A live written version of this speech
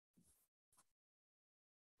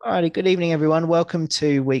Alrighty, good evening, everyone. Welcome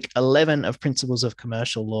to week 11 of Principles of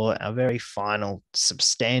Commercial Law, our very final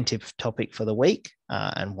substantive topic for the week,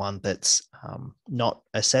 and one that's not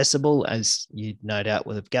accessible, as you no doubt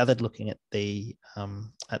would have gathered looking at the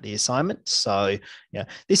assignment. So,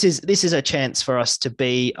 this is a chance for us to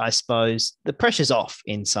be, I suppose, the pressure's off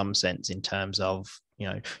in some sense in terms of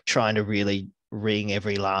trying to really wring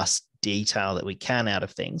every last detail that we can out of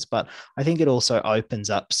things. But I think it also opens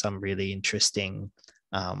up some really interesting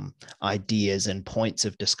ideas and points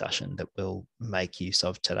of discussion that we'll make use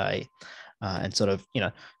of today, and sort of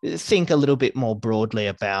think a little bit more broadly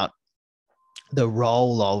about the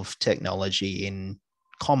role of technology in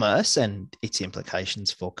commerce and its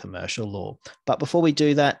implications for commercial law. But before we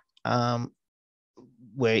do that,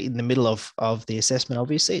 we're in the middle of the assessment.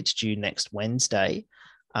 Obviously, it's due next Wednesday.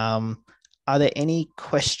 Are there any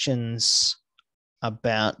questions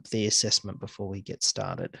about the assessment before we get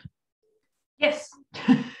started? Yes.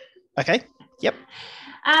 Okay. Yep.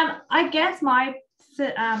 I guess my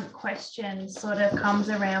question sort of comes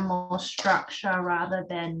around more structure rather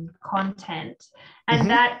than content. And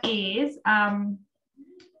that is, and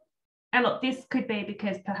look, this could be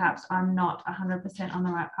because perhaps I'm not 100% on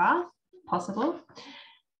the right path, possible.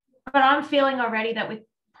 But I'm feeling already that with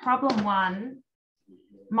problem one,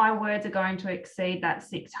 my words are going to exceed that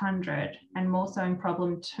 600, and more so in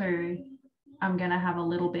problem two, I'm going to have a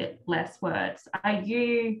little bit less words. Are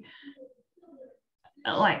you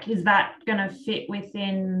is that going to fit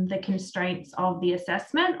within the constraints of the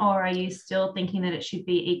assessment, or are you still thinking that it should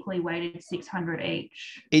be equally weighted 600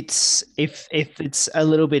 each? It's if it's a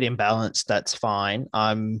little bit imbalanced, that's fine.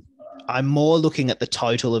 I'm more looking at the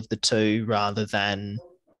total of the two rather than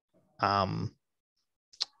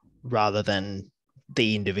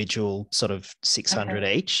the individual sort of 600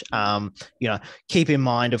 each. Keep in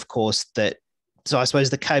mind, of course, that, so I suppose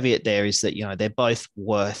the caveat there is that, they're both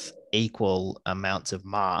worth equal amounts of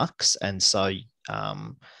marks. And so, I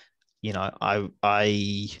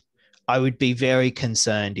would be very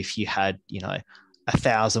concerned if you had,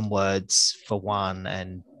 1,000 words for one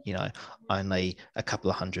and, only a couple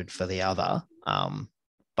of hundred for the other.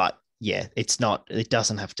 But yeah, it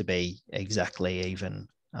doesn't have to be exactly even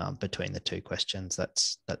between the two questions.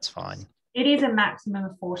 That's fine. It is a maximum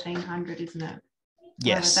of 1,400, isn't it?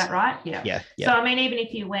 Yes. Is that right? Yeah. So, I mean, even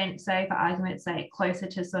if you went, say, for argument's sake, closer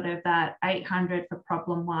to sort of that 800 for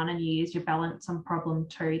problem one and you use your balance on problem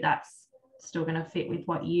two, that's still going to fit with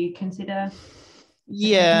what you consider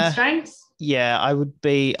constraints? Yeah, I wouldn't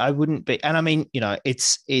be. And I mean,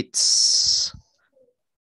 it's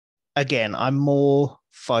again, I'm more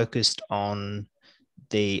focused on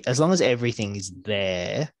as long as everything is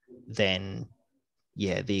there, then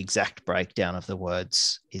yeah, the exact breakdown of the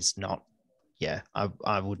words is not,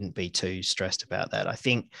 I wouldn't be too stressed about that. I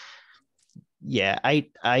think,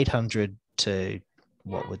 800 to,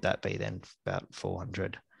 what would that be then? About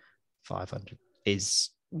 400, 500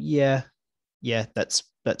 is, that's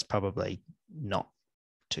probably not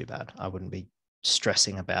too bad. I wouldn't be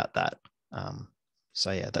stressing about that.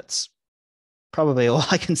 So yeah, that's probably all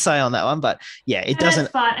I can say on that one. But yeah, it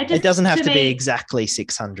doesn't have to be exactly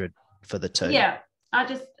 600 for the two. Yeah,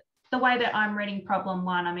 the way that I'm reading problem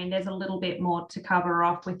one, I mean, there's a little bit more to cover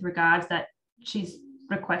off with regards that she's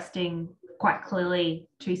requesting quite clearly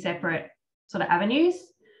two separate sort of avenues.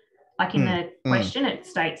 Like in the question, it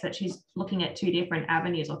states that she's looking at two different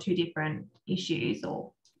avenues or two different issues,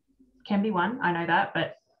 or can be one. I know that,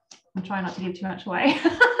 but I'm trying not to give too much away.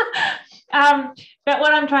 But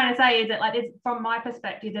what I'm trying to say is that, from my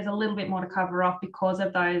perspective, there's a little bit more to cover off because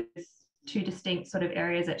of those two distinct sort of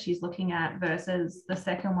areas that she's looking at versus the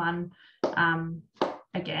second one.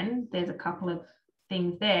 Again, there's a couple of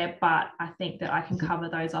things there, but I think that I can cover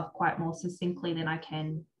those off quite more succinctly than I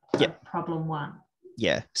can problem one.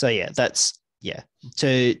 Yeah. So yeah, that's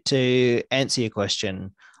to answer your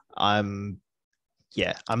question, I'm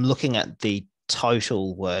looking at the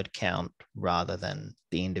total word count rather than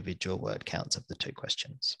the individual word counts of the two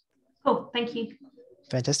questions. Cool. Thank you.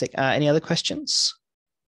 Fantastic. Any other questions?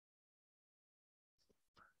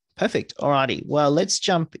 Perfect. Alrighty. Well, let's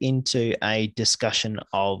jump into a discussion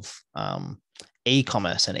of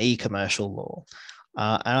e-commerce and e-commercial law.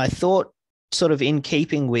 And I thought, sort of in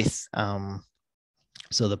keeping with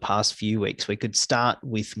so the past few weeks, we could start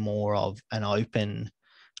with more of an open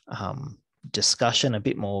discussion, a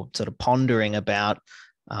bit more sort of pondering about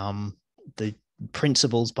the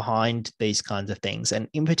principles behind these kinds of things. And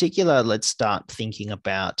in particular, let's start thinking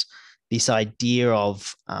about this idea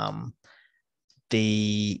of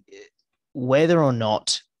whether or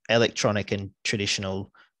not electronic and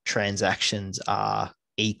traditional transactions are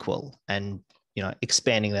equal, and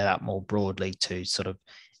expanding that up more broadly to sort of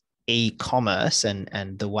e-commerce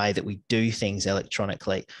and the way that we do things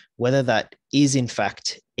electronically, whether that is in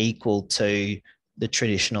fact equal to the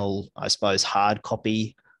traditional, I suppose, hard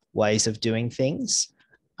copy ways of doing things,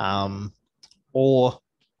 or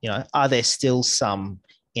are there still some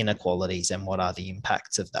inequalities, and what are the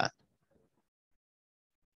impacts of that?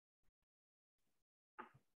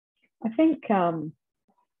 I think time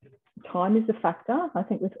is a factor. I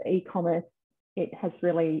think with e-commerce, it has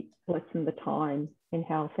really lessened the time in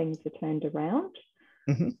how things are turned around,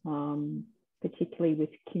 particularly with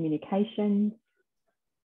communications.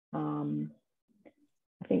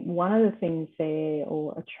 I think one of the things there,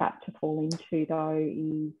 or a trap to fall into though,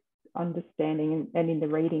 is understanding, and in the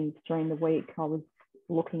readings during the week, I was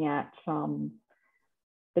looking at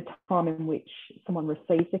the time in which someone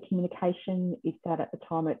receives a communication. Is that at the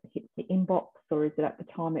time it hits the inbox, or is it at the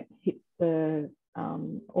time it hits the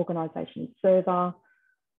organisation's server,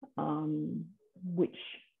 which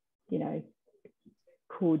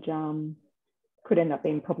could end up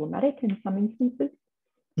being problematic in some instances.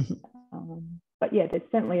 But yeah, there's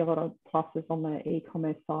certainly a lot of pluses on the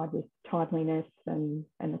e-commerce side with timeliness and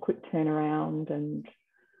the quick turnaround, and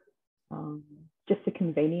just the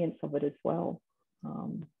convenience of it as well.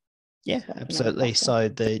 Yeah, absolutely. So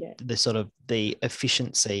the sort of the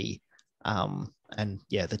efficiency and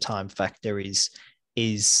the time factor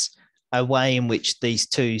is a way in which these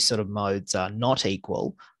two sort of modes are not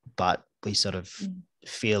equal, but we sort of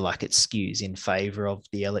feel like it skews in favor of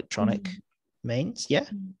the electronic means. Yeah,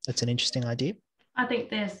 that's an interesting idea. I think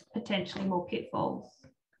there's potentially more pitfalls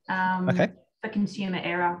for consumer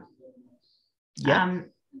error. Yeah.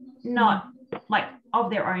 Not like of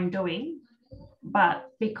their own doing,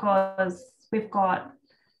 but because we've got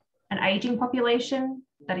an aging population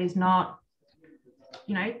that is not,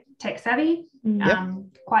 tech savvy,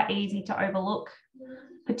 quite easy to overlook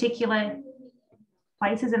particular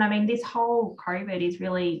places. And I mean, this whole COVID is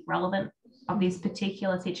really relevant of this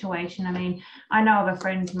particular situation. I mean, I know of a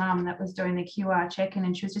friend's mum that was doing the QR check-in,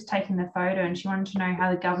 and she was just taking the photo, and she wanted to know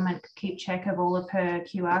how the government could keep check of all of her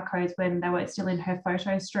QR codes when they were still in her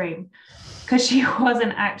photo stream, because she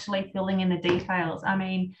wasn't actually filling in the details. I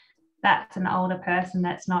mean, that's an older person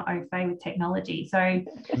that's not au fait with technology. So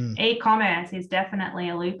e-commerce is definitely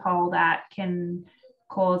a loophole that can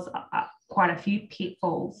cause quite a few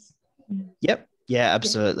pitfalls. Yep. Yeah,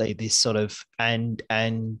 absolutely. This sort of, and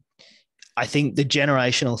I think the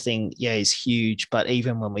generational thing, is huge. But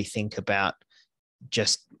even when we think about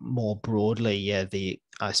just more broadly, the,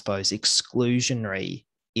 I suppose, exclusionary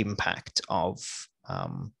impact of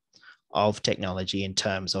technology in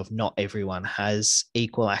terms of not everyone has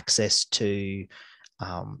equal access to,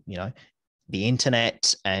 the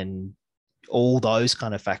internet, and all those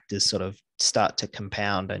kind of factors sort of start to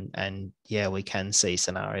compound. And we can see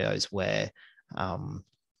scenarios where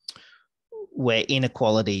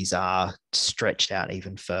inequalities are stretched out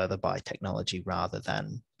even further by technology rather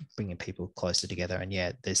than bringing people closer together. And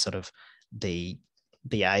there's sort of the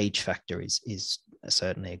age factor is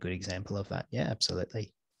certainly a good example of that. Yeah,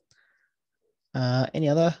 absolutely. Any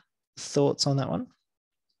other thoughts on that one?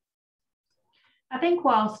 I think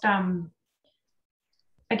whilst, again,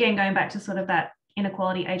 going back to sort of that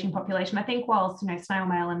inequality, aging population, I think whilst, snail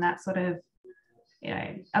mail and that sort of,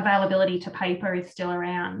 availability to paper is still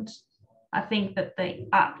around, I think that the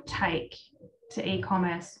uptake to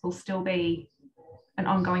e-commerce will still be an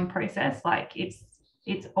ongoing process. Like it's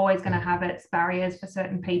always going to have its barriers for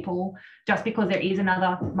certain people, just because there is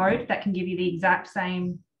another mode that can give you the exact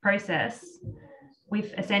same process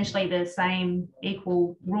with essentially the same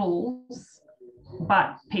equal rules,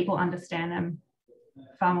 but people understand them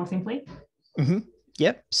far more simply.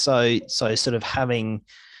 Yep. So sort of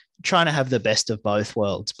trying to have the best of both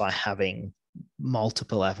worlds by having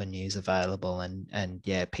multiple avenues available, and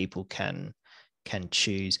people can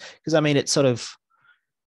choose. Because I mean, it's sort of,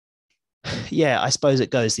 I suppose it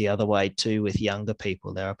goes the other way too with younger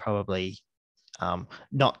people. There are probably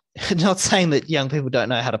not saying that young people don't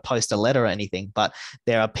know how to post a letter or anything, but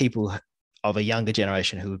there are people of a younger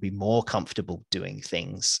generation who would be more comfortable doing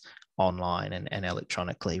things online and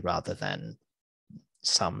electronically rather than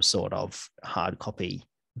some sort of hard copy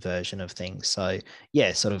version of things. So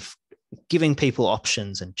sort of giving people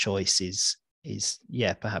options and choice is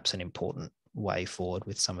perhaps an important way forward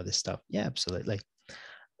with some of this stuff. Yeah, absolutely.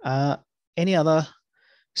 Any other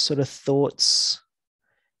sort of thoughts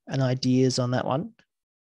and ideas on that one?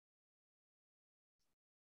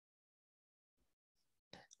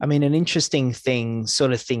 I mean, an interesting thing,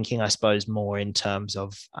 sort of thinking, I suppose, more in terms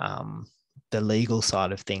of the legal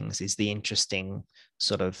side of things, is the interesting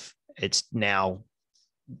sort of, it's now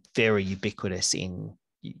very ubiquitous in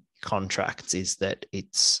contracts, is that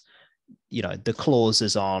it's the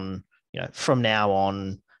clauses on, from now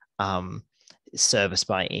on, service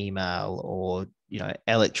by email or,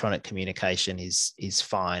 electronic communication is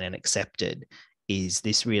fine and accepted, is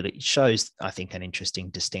this really shows, I think, an interesting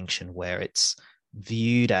distinction where it's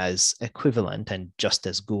viewed as equivalent and just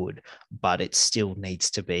as good, but it still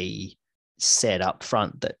needs to be said up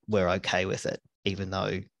front that we're okay with it, even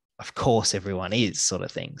though, of course, everyone is, sort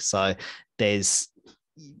of thing. So there's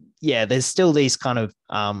still these kind of,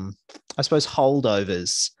 I suppose,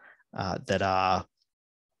 holdovers that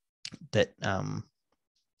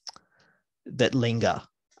linger,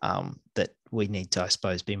 that we need to, I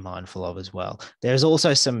suppose, be mindful of as well. There's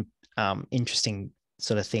also some interesting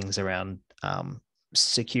sort of things around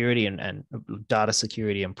security and data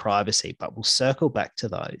security and privacy, but we'll circle back to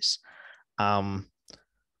those.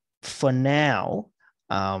 For now,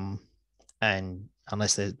 and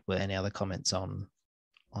unless there were any other comments on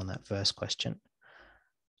that first question,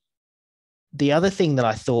 the other thing that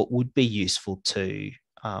I thought would be useful to,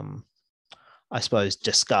 I suppose,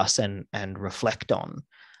 discuss and reflect on,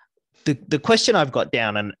 the question I've got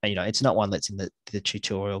down, and it's not one that's in the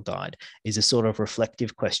tutorial guide, is a sort of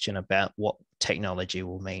reflective question about what technology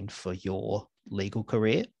will mean for your legal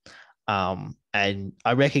career. And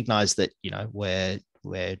I recognize that we're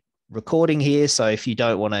recording here, so if you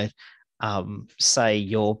don't want to say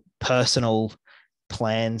your personal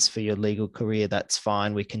plans for your legal career, that's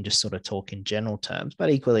fine. We can just sort of talk in general terms. But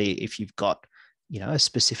equally, if you've got a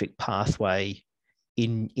specific pathway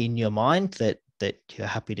in your mind that you're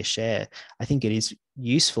happy to share, I think it is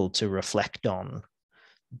useful to reflect on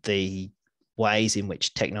the ways in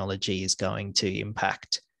which technology is going to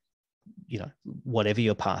impact whatever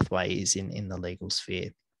your pathway is in the legal sphere.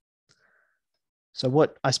 So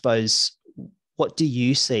what do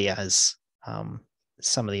you see as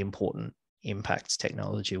some of the important impacts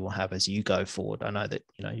technology will have as you go forward? I know that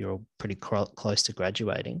you're all pretty close to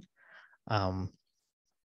graduating. I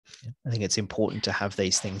think it's important to have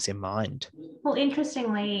these things in mind. Well,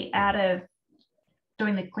 interestingly, out of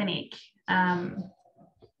doing the clinic,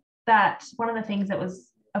 that one of the things that was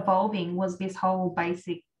evolving was this whole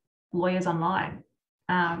basic lawyers online,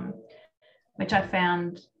 which I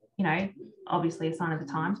found, obviously a sign of the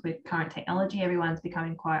times with current technology. Everyone's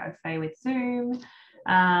becoming quite au fait with Zoom.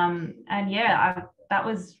 That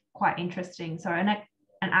was quite interesting. So an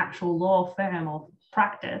actual law firm or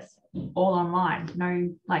practice all online,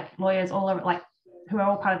 no lawyers all over, who are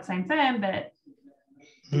all part of the same firm, but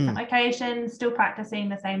different locations, still practicing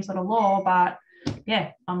the same sort of law, but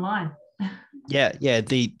online.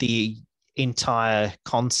 The entire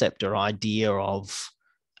concept or idea of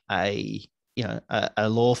a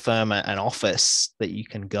law firm, an office that you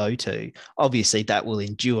can go to, obviously that will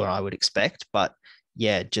endure, I would expect, but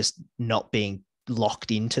just not being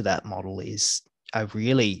locked into that model is a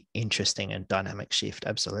really interesting and dynamic shift.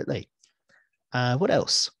 Absolutely. What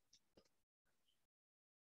else?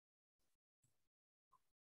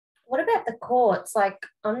 What about the courts?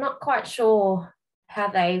 I'm not quite sure how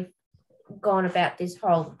they've gone about this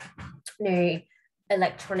whole new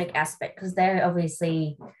electronic aspect, because they're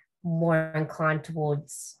obviously more inclined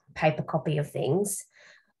towards paper copy of things.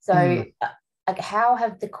 So how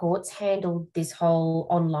have the courts handled this whole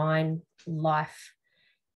online life?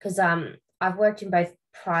 Because I've worked in both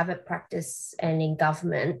private practice and in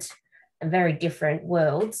government, and very different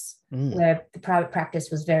worlds, where the private practice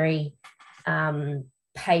was very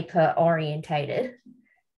paper orientated,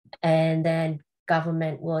 and then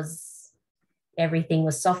government was, everything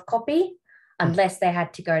was soft copy, unless they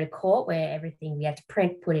had to go to court, where everything we had to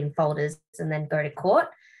print, put in folders, and then go to court.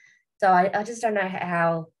 So I just don't know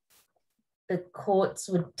how the courts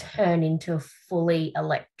would turn into fully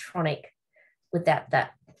electronic without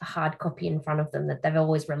that hard copy in front of them that they've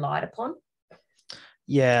always relied upon.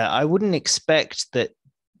 Yeah, I wouldn't expect that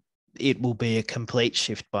it will be a complete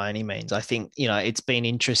shift by any means. I think, it's been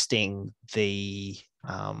interesting, the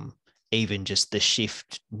even just the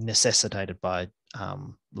shift necessitated by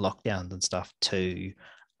lockdowns and stuff to,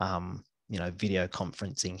 video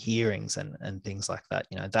conferencing hearings and things like that.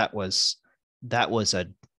 That was a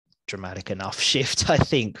dramatic enough shift, I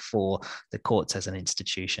think, for the courts as an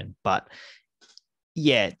institution. But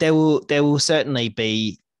there will certainly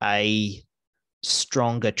be a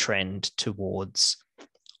stronger trend towards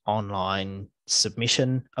online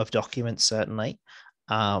submission of documents, certainly.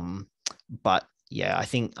 But I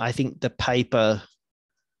think the paper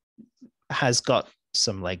has got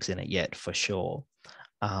some legs in it yet, for sure.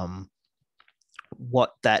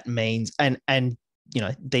 What that means, and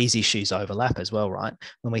these issues overlap as well, right?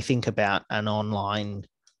 When we think about an online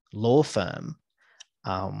law firm,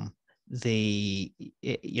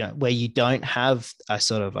 where you don't have a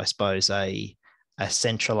sort of, I suppose, a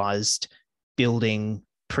centralized building,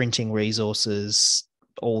 printing resources,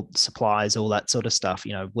 all supplies, all that sort of stuff,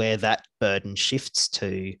 where that burden shifts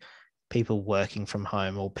to people working from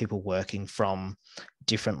home or people working from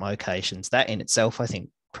different locations. That in itself, I think,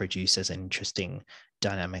 produces an interesting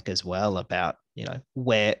dynamic as well about,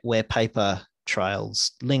 where paper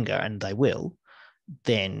trails linger, and they will,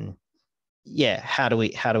 then how do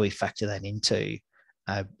we factor that into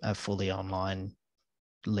a fully online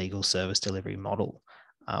legal service delivery model?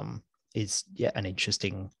 Is an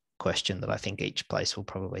interesting question that I think each place will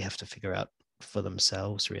probably have to figure out for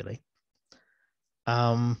themselves, really.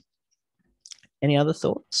 Any other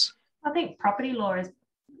thoughts? I think property law is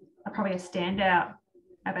probably a standout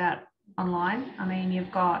about online. I mean,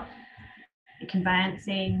 you've got your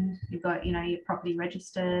conveyancing, you've got, your property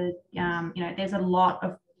registered, there's a lot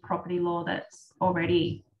of property law that's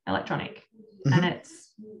already electronic, and it's,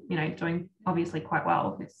 doing obviously quite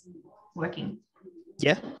well. It's working.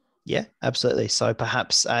 Yeah, absolutely. So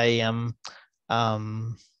perhaps a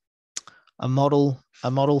model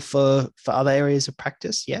for other areas of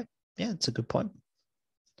practice. Yeah, it's a good point.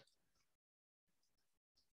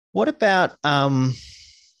 What about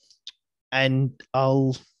and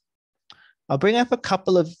I'll bring up a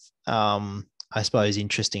couple of I suppose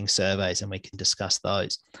interesting surveys, and we can discuss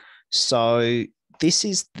those. So this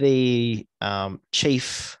is the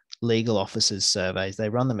chief legal officers surveys. They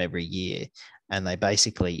run them every year, and they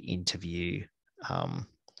basically interview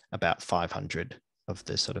about 500 of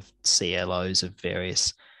the sort of CLOs of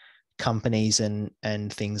various companies and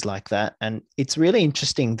things like that. And it's really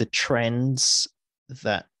interesting, the trends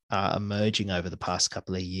that are emerging over the past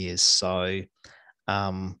couple of years. So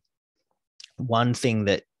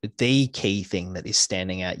the key thing that is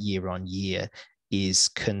standing out year on year is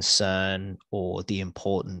concern or the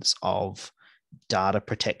importance of data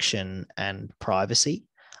protection and privacy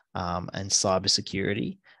and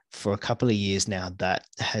cybersecurity. For a couple of years now, that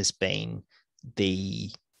has been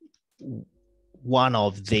one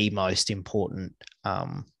of the most important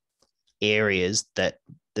areas that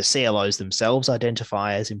the CLOs themselves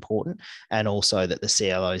identify as important, and also that the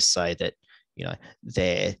CLOs say that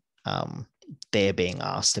they're being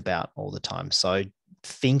asked about all the time. So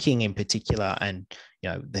thinking in particular, and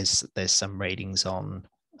there's some readings on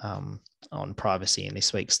privacy in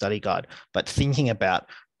this week's study guide, but thinking about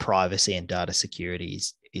privacy and data security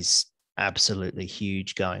is absolutely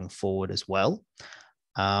huge going forward as well.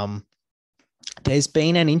 There's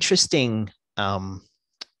been an interesting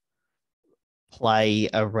play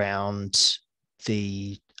around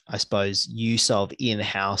the, I suppose, use of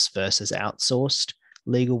in-house versus outsourced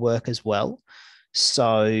legal work as well.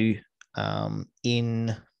 So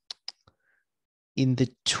in the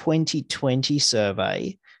 2020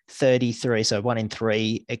 survey, 33, so 1 in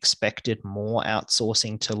 3 expected more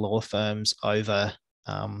outsourcing to law firms over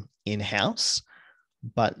in-house.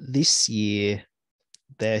 But this year,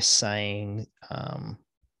 they're saying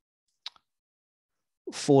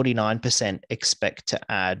 49% expect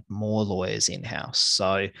to add more lawyers in-house.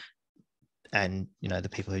 So, and the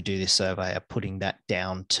people who do this survey are putting that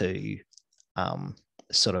down to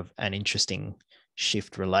sort of an interesting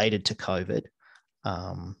shift related to COVID,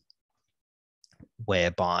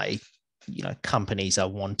 whereby companies are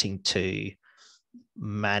wanting to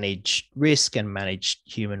manage risk and manage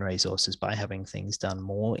human resources by having things done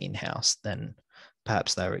more in-house than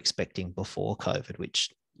perhaps they were expecting before COVID, which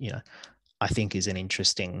I think is an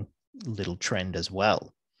interesting little trend as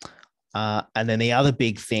well. And then the other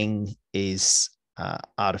big thing is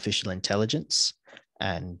artificial intelligence,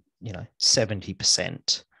 and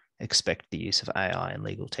 70% expect the use of AI and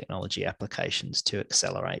legal technology applications to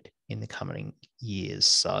accelerate in the coming years.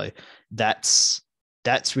 So that's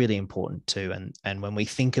really important too. And when we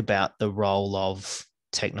think about the role of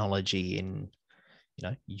technology in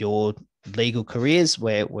your legal careers,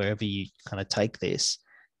 wherever you kind of take this,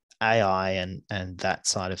 AI and that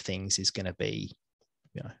side of things is going to be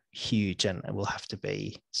huge, and will have to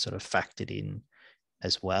be sort of factored in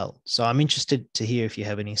as well. So I'm interested to hear if you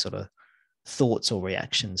have any sort of thoughts or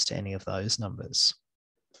reactions to any of those numbers.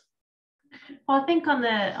 Well, I think on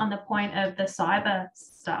the point of the cyber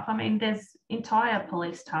stuff, I mean, there's entire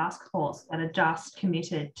police task force that are just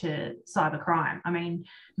committed to cybercrime. I mean,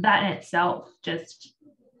 that in itself just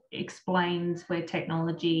explains where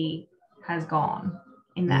technology has gone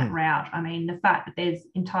in that route. I mean, the fact that there's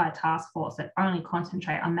entire task force that only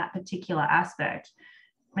concentrate on that particular aspect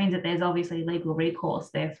means that there's obviously legal recourse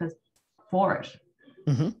there for it.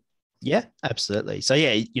 Mm-hmm. Yeah, absolutely. So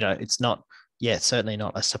it's not, certainly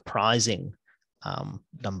not a surprising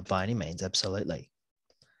number by any means. Absolutely.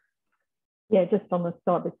 Yeah, just on the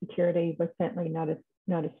cyber security, we're certainly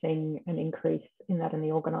noticing an increase in that in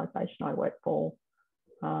the organisation I work for.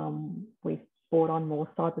 We've brought on more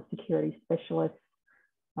cyber security specialists.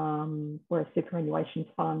 We're a superannuation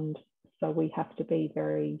fund, so we have to be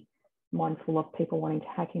very mindful of people wanting to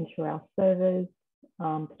hack into our servers,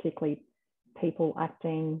 particularly people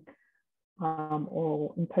acting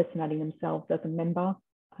or impersonating themselves as a member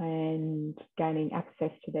and gaining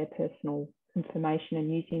access to their personal information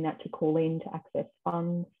and using that to call in to access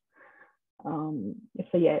funds.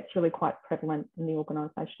 So yeah, it's really quite prevalent in the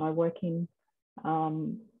organisation I work in.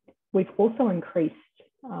 We've also increased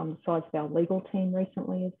the size of our legal team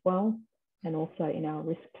recently as well, and also in our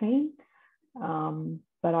risk team.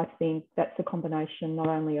 But I think that's a combination not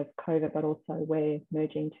only of COVID, but also we're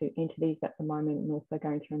merging two entities at the moment and also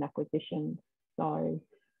going through an acquisition. So,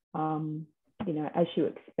 you know, as you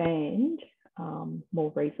expand,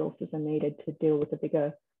 more resources are needed to deal with the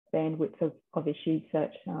bigger bandwidth of issues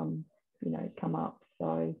that, you know, come up.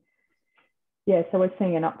 So, yeah, so we're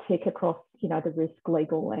seeing an uptick across, you know, the risk,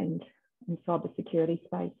 legal and cybersecurity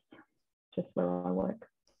space, just where I work.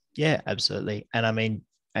 Yeah, absolutely. And I mean,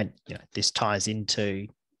 and you know, this ties into,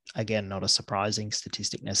 again, not a surprising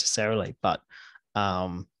statistic necessarily, but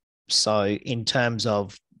so in terms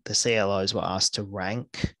of the CLOs were asked to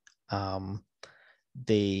rank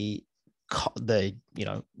the you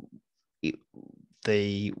know,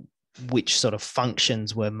 the which sort of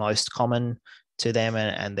functions were most common to them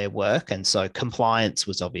and their work. And so compliance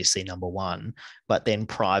was obviously number one, but then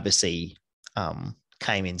privacy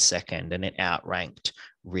came in second, and it outranked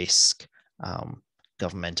risk,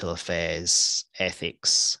 governmental affairs,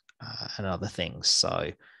 ethics, and other things.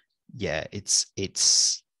 So yeah,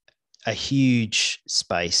 it's a huge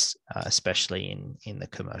space, especially in the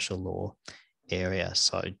commercial law area.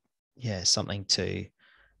 So yeah, something to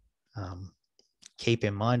keep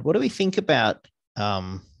in mind. What do we think about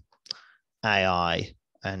AI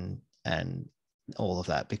and all of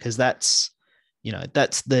that? Because that's, you know,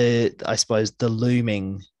 that's the, I suppose, the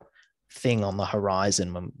looming thing on the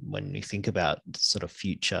horizon when you think about sort of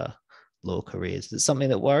future law careers. Is it something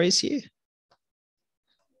that worries you?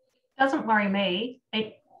 Doesn't worry me.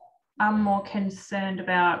 I'm more concerned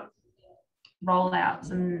about rollouts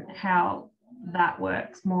and how that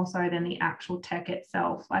works more so than the actual tech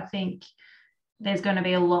itself. I think there's going to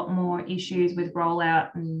be a lot more issues with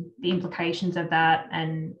rollout and the implications of that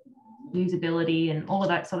and usability and all of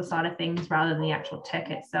that sort of side of things rather than the actual tech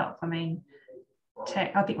itself. I mean,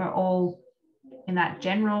 tech, I think we're all in that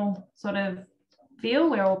general sort of feel.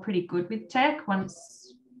 We're all pretty good with tech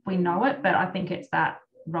once we know it, but I think it's that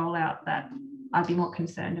rollout that I'd be more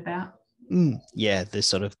concerned about. Yeah, the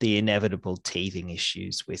sort of the inevitable teething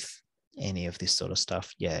issues with any of this sort of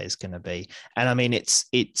stuff, yeah, is going to be. And I mean,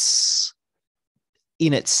 it's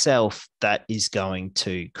in itself that is going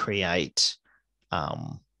to create,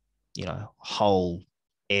 you know, whole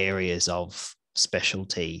areas of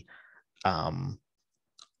specialty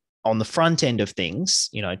on the front end of things,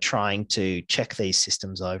 you know, trying to check these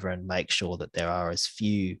systems over and make sure that there are as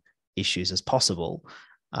few issues as possible.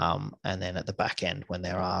 And then at the back end, when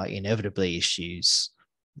there are inevitably issues,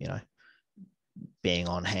 you know, being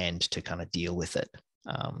on hand to kind of deal with it.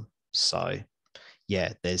 So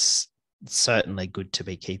yeah, there's certainly good to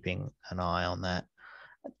be keeping an eye on that.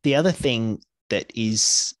 The other thing that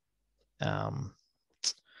is,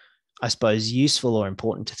 I suppose, useful or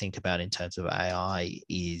important to think about in terms of AI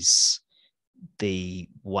is the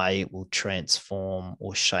way it will transform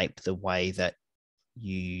or shape the way that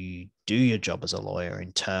you do your job as a lawyer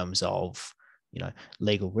in terms of, you know,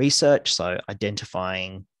 legal research. So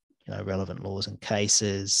identifying, you know, relevant laws and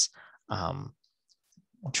cases,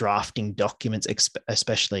 drafting documents,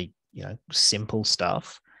 especially, you know, simple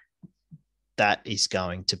stuff, that is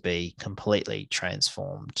going to be completely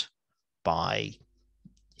transformed by,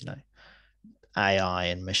 you know, AI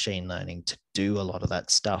and machine learning to do a lot of that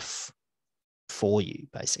stuff for you,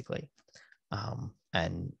 basically.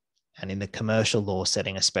 And in the commercial law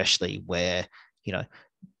setting, especially, where, you know,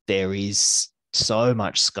 there is so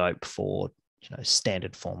much scope for, you know,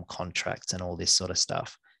 standard form contracts and all this sort of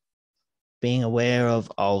stuff, being aware of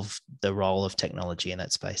the role of technology in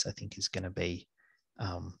that space, I think, is going to be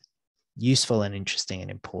useful and interesting and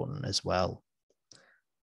important as well.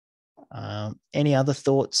 Any other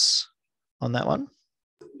thoughts on that one?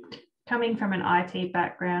 Coming from an IT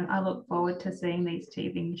background, I look forward to seeing these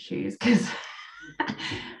teething issues because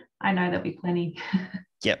I know there'll be plenty.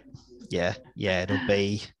 Yep. Yeah.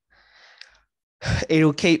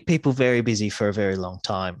 It'll keep people very busy for a very long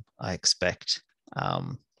time, I expect.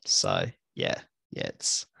 So yeah,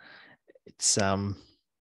 it's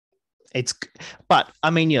it's, but I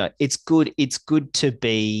mean, it's good. It's good to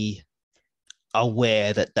be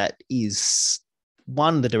aware that that is,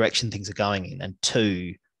 one, the direction things are going in, and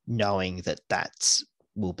two, knowing that that's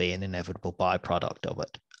will be an inevitable byproduct of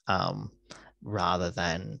it, rather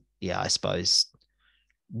than, I suppose,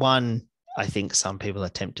 one, I think some people are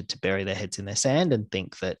tempted to bury their heads in their sand and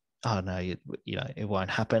think that, oh no, it won't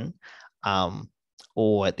happen,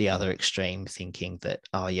 or at the other extreme, thinking that,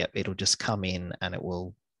 oh yeah, it'll just come in and it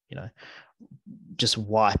will, just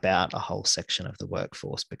wipe out a whole section of the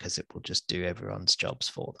workforce because it will just do everyone's jobs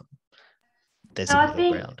for them. There's a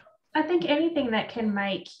middle ground. I think anything that can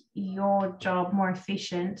make your job more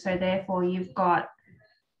efficient, so therefore you've got,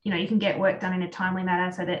 you can get work done in a timely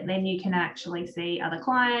manner so that then you can actually see other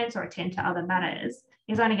clients or attend to other matters,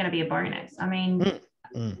 is only going to be a bonus. I mean,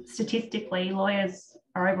 statistically, lawyers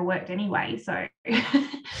are overworked anyway. So,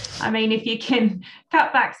 I mean, if you can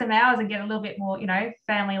cut back some hours and get a little bit more,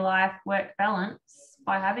 family life, work balance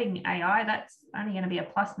by having AI, that's only going to be a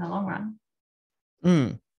plus in the long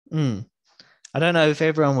run. I don't know if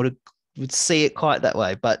everyone would see it quite that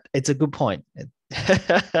way, but it's a good point.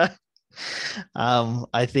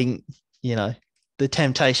 I think, the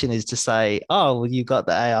temptation is to say, oh, well, you got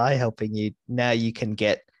the AI helping you. Now you can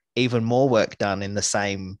get even more work done in the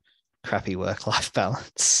same crappy work-life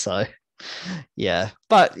balance. So, yeah,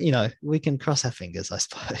 but, we can cross our fingers, I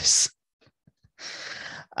suppose.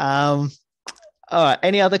 All right.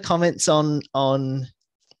 Any other comments on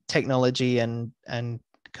technology and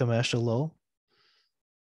commercial law?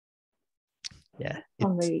 Yeah.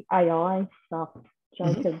 On the AI stuff,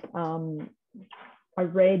 Jacob, I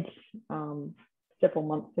read several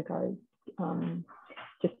months ago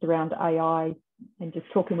just around AI and just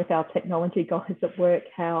talking with our technology guys at work,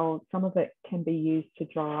 how some of it can be used to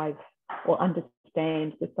drive or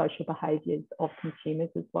understand the social behaviours of consumers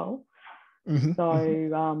as well.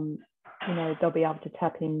 So, they'll be able to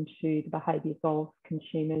tap into the behaviours of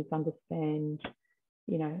consumers, understand,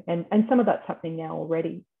 and some of that's happening now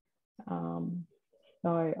already.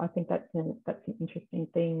 So I think that's an interesting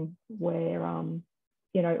thing where,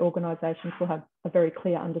 organisations will have a very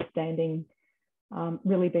clear understanding,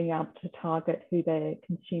 really being able to target who their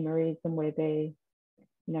consumer is and where they're,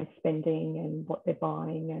 spending and what they're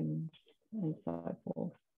buying and so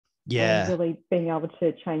forth. Yeah. And really being able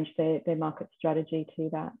to change their market strategy to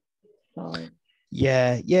that. So.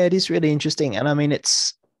 Yeah, it is really interesting. And I mean,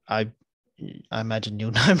 I imagine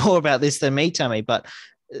you'll know more about this than me, Tammy, but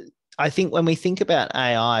I think when we think about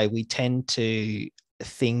AI, we tend to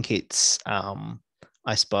think it's,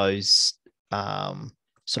 I suppose,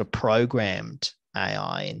 sort of programmed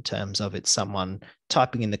AI in terms of it's someone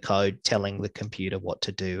typing in the code, telling the computer what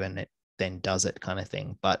to do, and it then does it kind of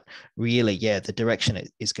thing. But really, the direction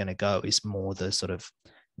it is going to go is more the sort of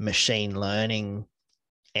machine learning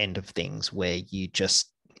end of things, where you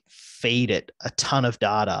just feed it a ton of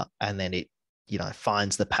data and then it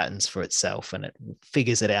finds the patterns for itself and it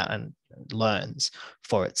figures it out and learns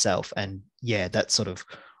for itself. And that's sort of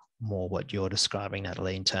more what you're describing,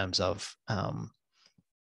 Natalie, in terms of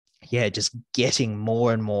just getting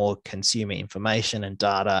more and more consumer information and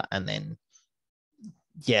data, and then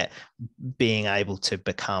being able to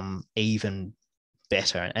become even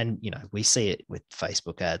better. And we see it with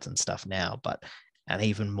Facebook ads and stuff now, but an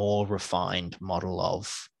even more refined model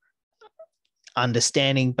of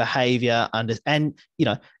understanding behavior, and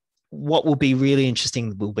what will be really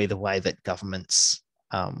interesting will be the way that governments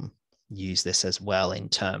use this as well, in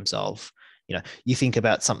terms of, you think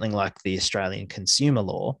about something like the Australian consumer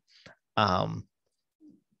law,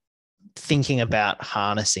 thinking about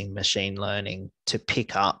harnessing machine learning to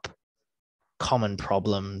pick up common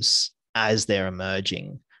problems as they're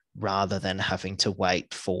emerging, rather than having to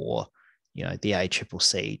wait for, the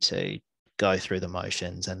ACCC to go through the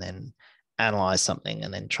motions and then analyze something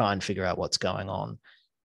and then try and figure out what's going on.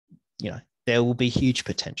 There will be huge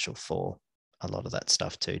potential for a lot of that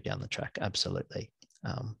stuff too down the track. Absolutely.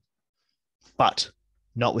 But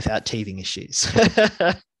not without teething issues.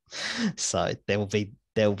 So there will be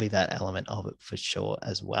that element of it for sure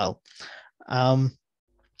as well.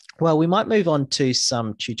 Well, we might move on to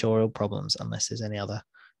some tutorial problems, unless there's any other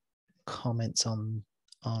comments on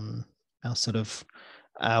our sort of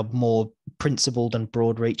more principled and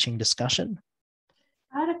broad-reaching discussion.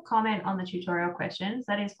 I had a comment on the tutorial questions.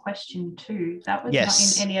 That is question 2. That was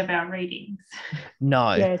yes. not in any of our readings.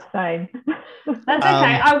 No. Yeah, same. That's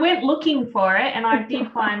okay. I went looking for it and I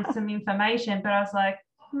did find some information, but I was like,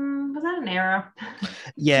 was that an error?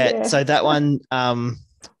 Yeah. So that one,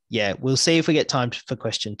 we'll see if we get time for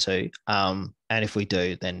question 2. And if we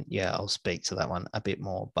do, then I'll speak to that one a bit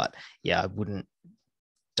more. But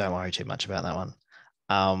don't worry too much about that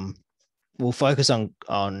one. we'll focus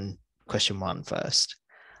on question 1 first.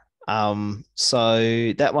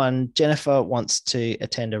 So that one, Jennifer wants to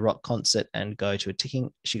attend a rock concert and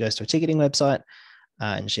she goes to a ticketing website,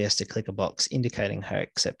 and she has to click a box indicating her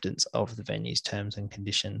acceptance of the venue's terms and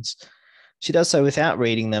conditions. She does so without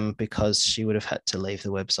reading them because she would have had to leave the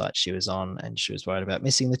website she was on, and she was worried about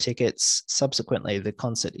missing the tickets. Subsequently, the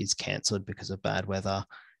concert is cancelled because of bad weather,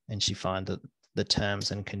 and she finds that the terms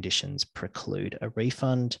and conditions preclude a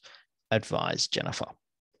refund. Advise Jennifer.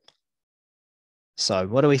 So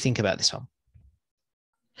what do we think about this one?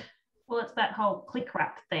 Well, it's that whole click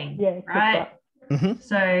wrap thing, Yeah, right? Mm-hmm.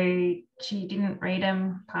 So she didn't read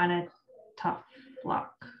them, kind of tough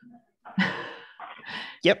luck.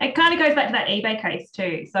 Yep. It kind of goes back to that eBay case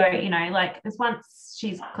too. So, you know, like this, once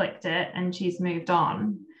she's clicked it and she's moved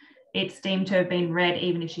on, it's deemed to have been read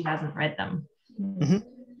even if she hasn't read them. Mm-hmm.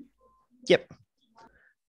 Yep.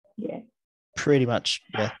 Yeah. Pretty much.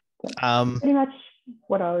 Yeah. Pretty much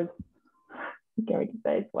what I was going to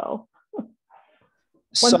say as well. Once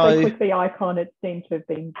So they click the icon, it seemed to have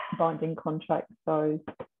been binding contract. So,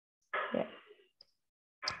 yeah.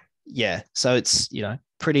 Yeah. So it's, you know,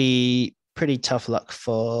 pretty tough luck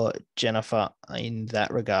for Jennifer in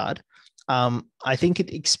that regard. I think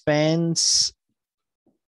it expands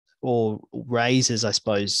or raises, I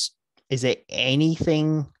suppose, is there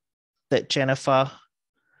anything that Jennifer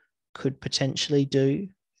could potentially do?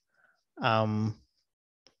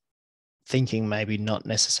 Thinking maybe not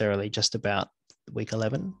necessarily just about week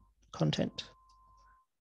 11 content.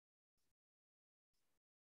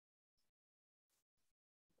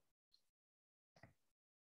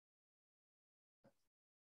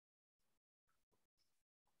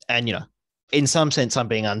 And, you know, in some sense, I'm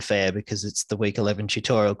being unfair because it's the week 11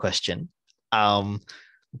 tutorial question.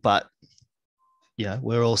 But, you know,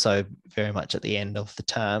 we're also very much at the end of the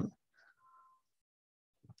term.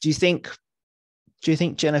 Do you think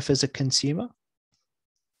Jennifer's a consumer?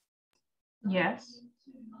 Yes.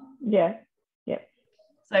 Yeah. Yeah.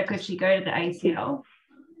 So could she go to the ACL?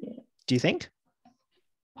 Do you think?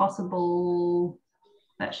 Possible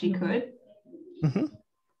that she could. Mm-hmm.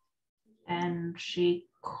 And she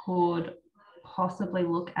could possibly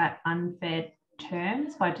look at unfair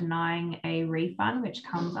terms by denying a refund, which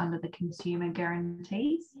comes under the consumer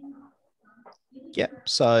guarantees. Yeah.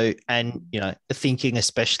 So, and, you know, thinking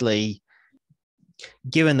especially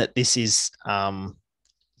given that this is,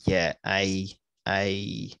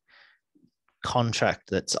 a contract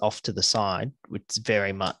that's off to the side, which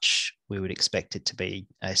very much we would expect it to be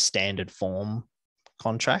a standard form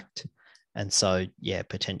contract. And so, yeah,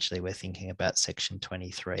 potentially we're thinking about Section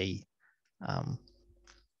 23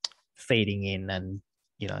 feeding in, and,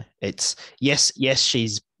 you know, it's yes,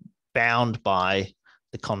 she's bound by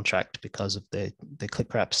the contract because of the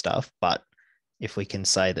click wrap stuff. But if we can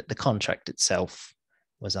say that the contract itself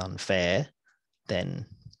was unfair, then,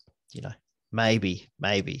 you know, maybe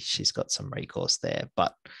she's got some recourse there.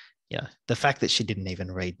 But, you know, the fact that she didn't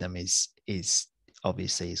even read them is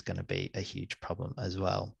obviously is going to be a huge problem as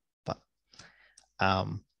well. But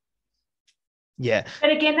yeah. But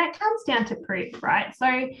again, that comes down to proof, right?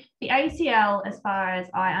 So the ACL, as far as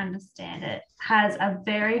I understand it, has a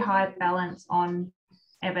very high balance on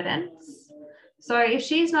evidence. So if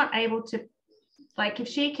she's not able to, like, if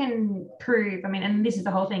she can prove, I mean, and this is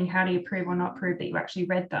the whole thing, how do you prove or not prove that you actually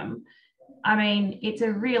read them? I mean, it's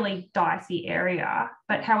a really dicey area.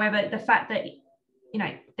 But however, the fact that, you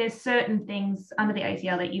know, there's certain things under the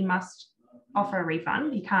ACL that you must offer a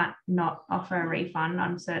refund. You can't not offer a refund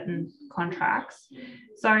on certain contracts.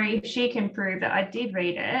 So if she can prove that I did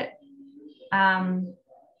read it, I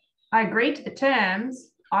agreed to the terms,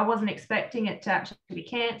 I wasn't expecting it to actually be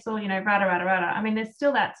cancelled, you know, rada. I mean, there's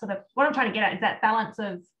still that sort of, what I'm trying to get at is that balance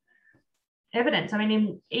of evidence. I mean,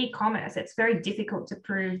 in e-commerce, it's very difficult to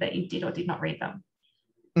prove that you did or did not read them.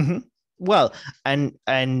 Mm-hmm. Well,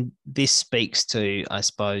 and this speaks to, I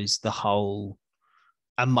suppose,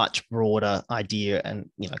 a much broader idea, and,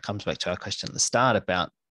 you know, comes back to our question at the start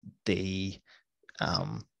about the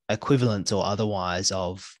equivalence or otherwise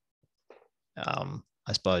of,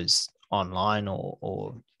 I suppose, online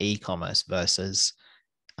or e-commerce versus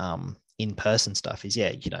in-person stuff is,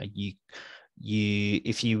 yeah, you know, you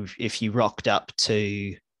if you rocked up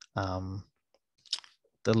to the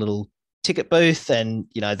little ticket booth and,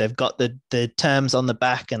 you know, they've got the terms on the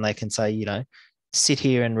back and they can say, you know, sit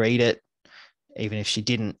here and read it. Even if she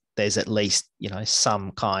didn't, there's at least, you know,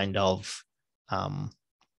 some kind of,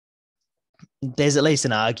 there's at least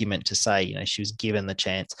an argument to say, you know, she was given the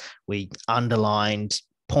chance. We underlined,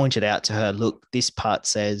 pointed out to her, look, this part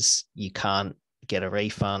says you can't get a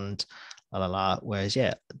refund, la la la. Whereas,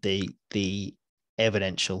 yeah, the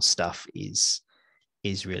evidential stuff is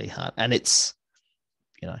really hard. And it's,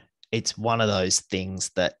 you know, it's one of those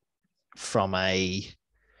things that from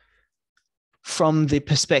the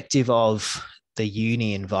perspective of the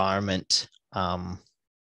uni environment,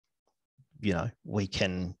 you know, we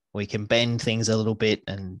can bend things a little bit,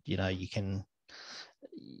 and, you know, you can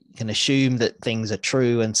assume that things are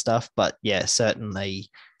true and stuff. But yeah, certainly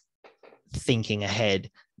thinking ahead,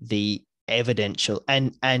 the evidential,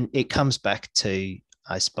 and it comes back to,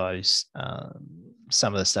 I suppose,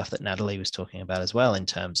 some of the stuff that Natalie was talking about as well, in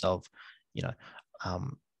terms of, you know,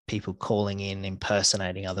 people calling in,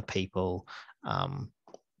 impersonating other people,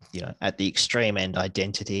 you know, at the extreme end,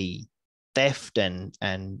 identity theft and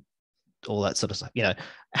all that sort of stuff. You know,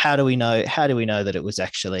 how do we know that it was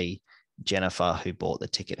actually Jennifer who bought the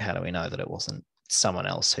ticket? How do we know that it wasn't someone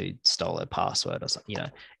else who stole her password or something? You know,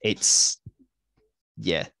 it's,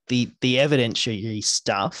 yeah, the evidentiary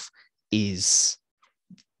stuff is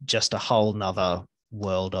just a whole nother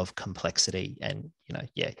world of complexity. And, you know,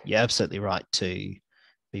 yeah, you're absolutely right to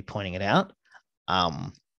be pointing it out.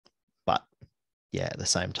 But yeah, at the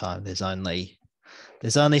same time, there's only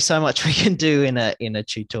so much we can do in a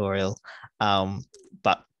tutorial.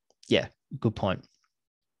 But yeah, good point.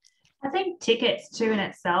 I think tickets too in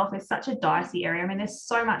itself is such a dicey area. I mean, there's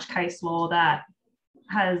so much case law that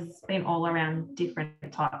has been all around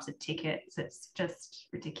different types of tickets. It's just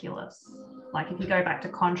ridiculous. Like if you go back to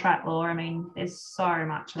contract law, I mean, there's so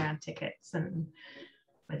much around tickets, and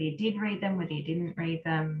whether you did read them, whether you didn't read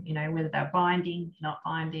them, you know, whether they're binding, not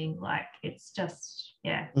binding, like it's just,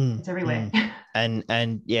 yeah, it's everywhere.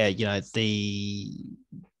 And yeah, you know, the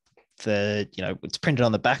you know, it's printed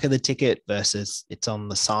on the back of the ticket versus it's on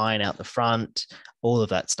the sign out the front, all of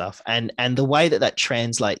that stuff. And the way that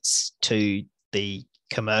translates to the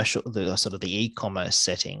commercial, the sort of the e-commerce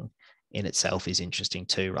setting in itself is interesting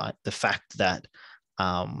too, right? The fact that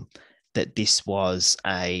that this was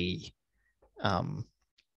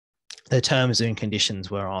the terms and conditions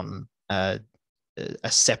were on a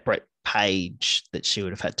separate page that she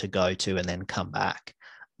would have had to go to and then come back,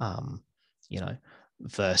 you know,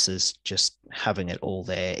 versus just having it all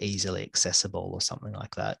there easily accessible or something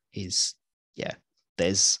like that is, yeah,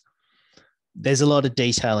 there's a lot of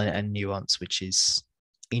detail and nuance, which is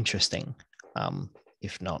interesting,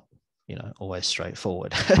 if not, you know, always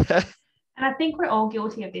straightforward. And I think we're all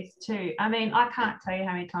guilty of this too. I mean, I can't tell you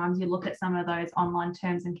how many times you look at some of those online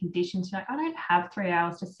terms and conditions, you're like, I don't have 3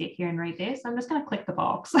 hours to sit here and read this. I'm just going to click the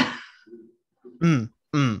box.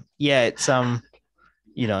 Yeah, it's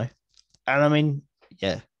you know, and I mean,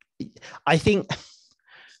 yeah, I think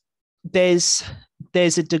there's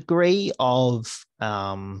a degree of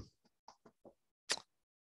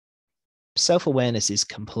self-awareness is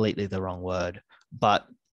completely the wrong word, but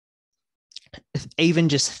even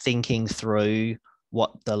just thinking through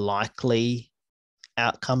what the likely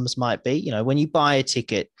outcomes might be. You know, when you buy a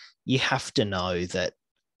ticket, you have to know that,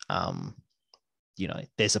 you know,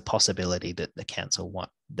 there's a possibility that the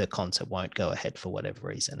concert won't go ahead for whatever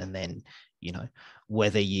reason. And then, you know,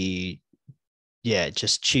 whether you,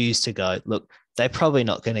 just choose to go, look, they're probably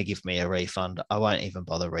not going to give me a refund. I won't even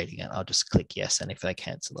bother reading it. I'll just click yes. And if they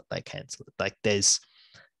cancel it, they cancel it. Like there's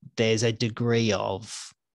a degree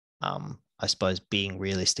of, I suppose, being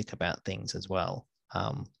realistic about things as well.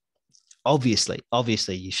 Obviously,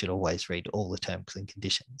 you should always read all the terms and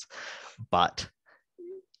conditions, but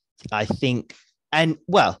I think, and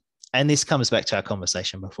this comes back to our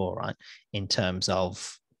conversation before, right? In terms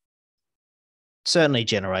of certainly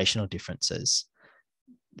generational differences,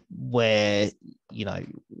 where, you know,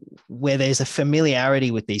 where there's a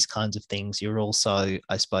familiarity with these kinds of things, you're also,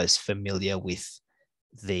 I suppose, familiar with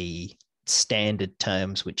the standard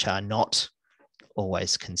terms, which are not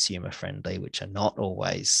always consumer friendly, which are not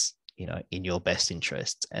always, you know, in your best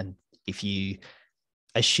interests. And if you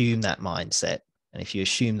assume that mindset, and if you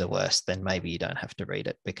assume the worst, then maybe you don't have to read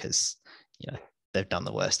it because, you know, they've done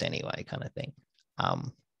the worst anyway, kind of thing.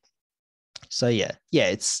 So yeah,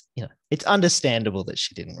 it's, you know, it's understandable that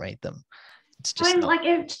she didn't read them. It's just, I mean, like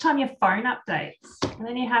each time your phone updates, and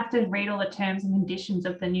then you have to read all the terms and conditions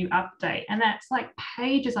of the new update, and that's like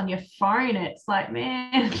pages on your phone. It's like,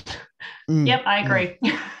 man, yep, I agree.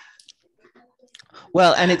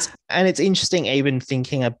 Well, and it's interesting even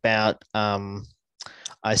thinking about,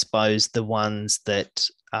 I suppose, the ones that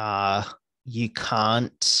you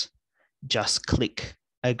can't just click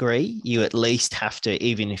agree. You at least have to,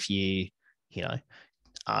 even if you know,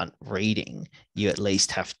 aren't reading, you at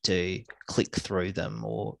least have to click through them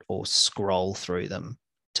or scroll through them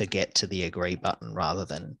to get to the agree button, rather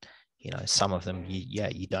than, you know, some of them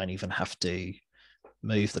you don't even have to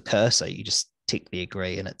move the cursor, you just tick the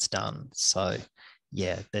agree and it's done. So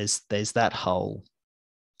yeah, there's that whole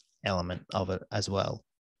element of it as well.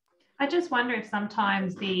 I just wonder if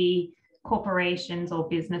sometimes the corporations or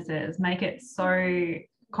businesses make it so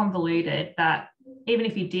convoluted that even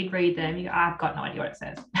if you did read them, I've got no idea what it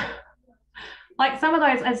says. Like some of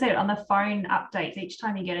those, as I said, on the phone updates, each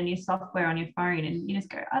time you get a new software on your phone and you just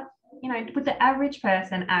go, would the average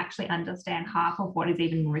person actually understand half of what is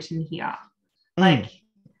even written here? Like,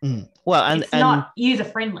 well, and it's not user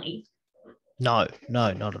friendly. No,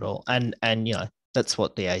 not at all. And that's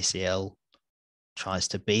what the ACL tries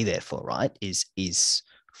to be there for, right? Is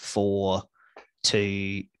for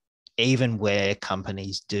to, even where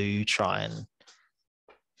companies do try and,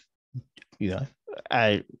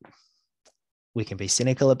 we can be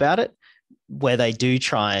cynical about it, where they do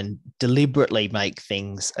try and deliberately make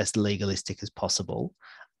things as legalistic as possible,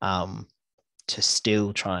 to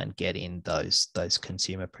still try and get in those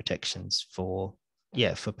consumer protections for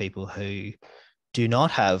people who do not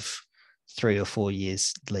have 3 or 4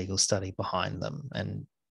 years legal study behind them. And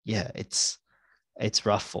it's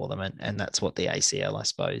rough for them, and that's what the ACL, I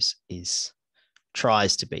suppose,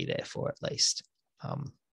 tries to be there for, at least,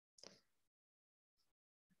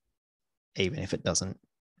 even if it doesn't,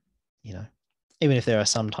 even if there are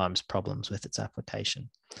sometimes problems with its application.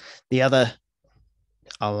 The other,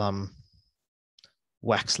 I'll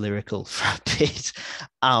wax lyrical for a bit.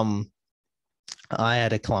 I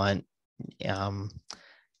had a client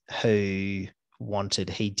who wanted,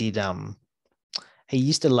 he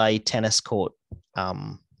used to lay tennis court,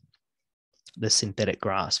 the synthetic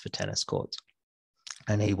grass for tennis courts,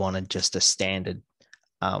 and he wanted just a standard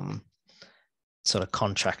sort of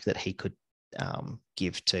contract that he could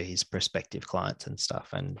give to his prospective clients and stuff.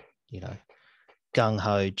 And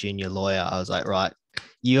gung-ho junior lawyer, I was like, right,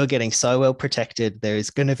 you're getting so well protected, there is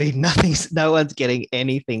going to be nothing, no one's getting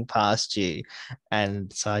anything past you.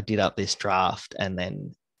 And so I did up this draft and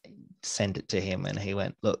then sent it to him, and he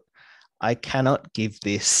went, look, I cannot give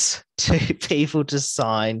this to people to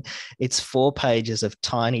sign. It's 4 pages of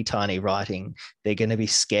tiny writing. They're going to be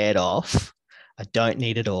scared off. I don't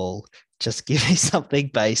need it all. Just give me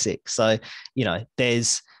something basic. So,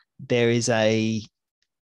 there is an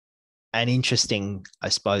interesting, I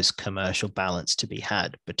suppose, commercial balance to be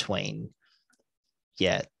had between,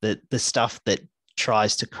 the stuff that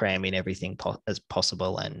tries to cram in everything as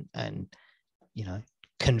possible and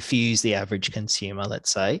confuse the average consumer,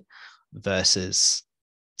 let's say, versus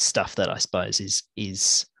stuff that I suppose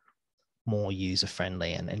is more user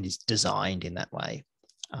friendly and is designed in that way,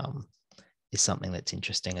 is something that's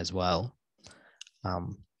interesting as well.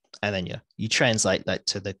 And then you translate that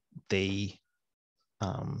to the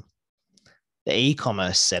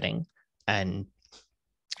e-commerce setting, and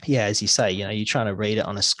as you say, you're trying to read it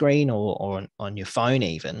on a screen or on your phone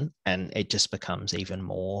even, and it just becomes even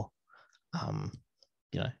more,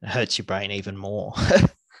 it hurts your brain even more.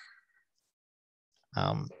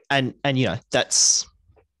 And that's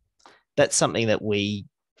something that we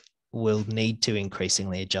will need to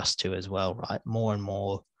increasingly adjust to as well, right? More and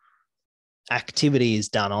more activity is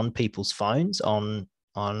done on people's phones, on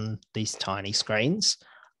these tiny screens,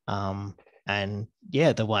 and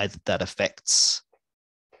the way that affects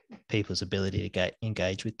people's ability to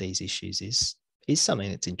engage with these issues is something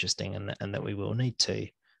that's interesting, and that we will need to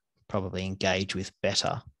probably engage with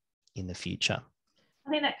better in the future. I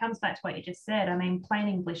think that comes back to what you just said. I mean, plain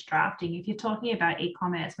English drafting, if you're talking about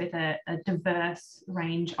e-commerce with a diverse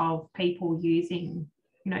range of people using,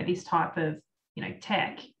 this type of,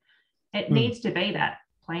 tech, it needs to be that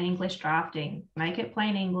plain English drafting. Make it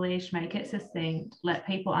plain English, make it succinct, let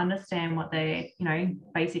people understand what they're,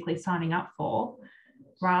 basically signing up for,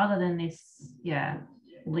 rather than this,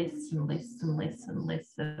 lists and lists and lists and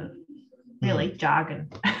lists of really jargon.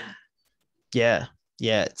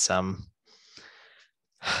 It's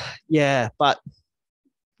but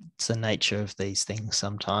it's the nature of these things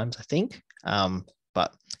sometimes, I think.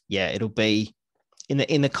 But it'll be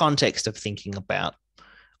in the context of thinking about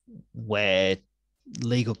where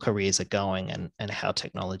legal careers are going and how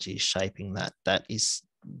technology is shaping that is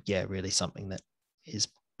really something that is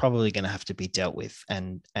probably going to have to be dealt with,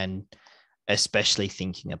 and especially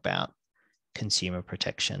thinking about consumer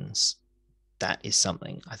protections. That is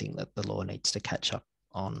something I think that the law needs to catch up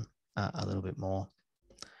on a little bit more.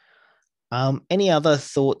 Any other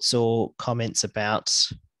thoughts or comments about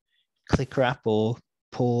ClickWrap or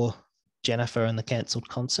poor Jennifer and the cancelled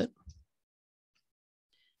concert?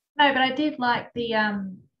 No, but I did like the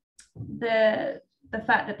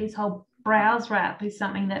fact that this whole browse wrap is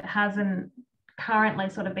something that hasn't currently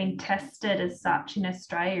sort of been tested as such in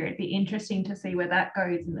Australia. It'd be interesting to see where that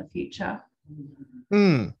goes in the future.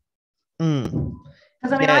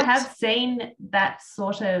 Because I mean, I have seen that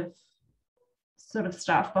sort of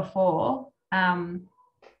stuff before. I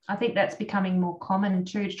think that's becoming more common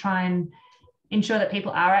too, to try and ensure that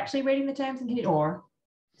people are actually reading the terms and conditions, or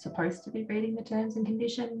supposed to be reading the terms and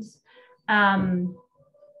conditions. So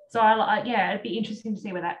it'd be interesting to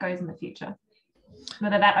see where that goes in the future,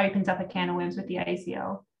 whether that opens up a can of worms with the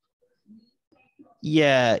ACL.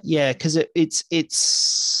 Yeah, because it's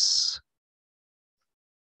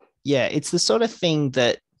the sort of thing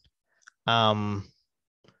that I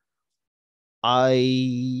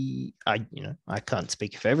can't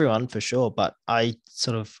speak for everyone for sure, but I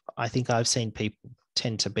think I've seen people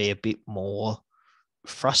tend to be a bit more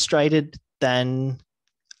frustrated than,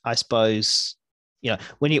 I suppose,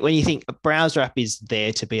 when you think a browser app is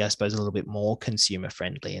there to be, I suppose, a little bit more consumer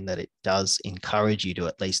friendly, in that it does encourage you to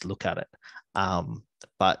at least look at it.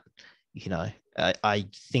 But I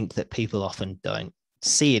think that people often don't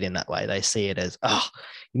see it in that way. They see it as,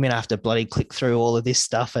 you mean I have to bloody click through all of this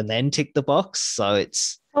stuff and then tick the box? So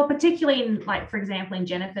it's, well, particularly in, like, for example, in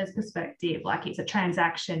Jennifer's perspective, like, it's a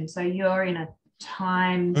transaction, so you're in a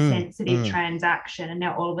time sensitive transaction, and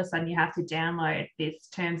now all of a sudden you have to download this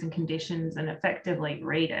terms and conditions and effectively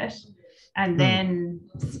read it, and then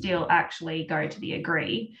still actually go to the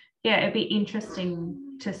agree. It'd be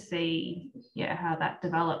interesting to see how that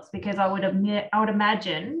develops, because I would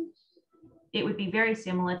imagine it would be very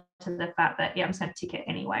similar to the fact that I'm just going to tick it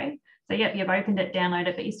anyway. So you've opened it, download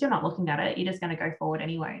it, but you're still not looking at it. You're just going to go forward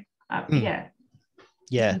anyway. Yeah.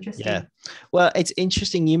 Well, it's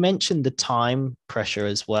interesting. You mentioned the time pressure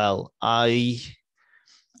as well. I'm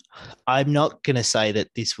not going to say that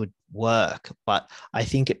this would work, but I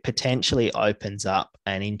think it potentially opens up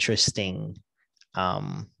an interesting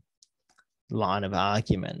line of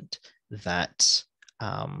argument that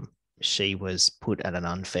she was put at an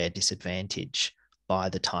unfair disadvantage by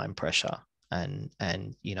the time pressure and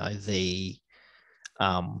the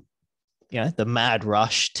mad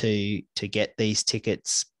rush to get these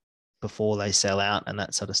tickets before they sell out and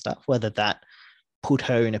that sort of stuff, whether that put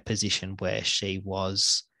her in a position where she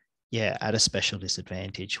was at a special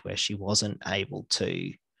disadvantage, where she wasn't able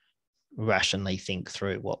to rationally think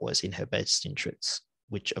through what was in her best interests,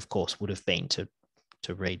 which of course would have been to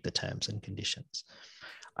read the terms and conditions.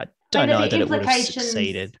 I don't know that it would have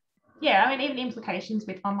succeeded. Yeah, I mean, even implications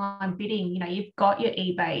with online bidding, you've got your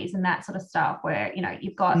eBays and that sort of stuff where,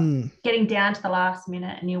 you've got getting down to the last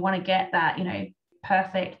minute and you want to get that,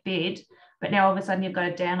 perfect bid, but now all of a sudden you've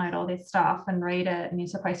got to download all this stuff and read it and you're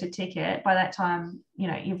supposed to tick it. By that time,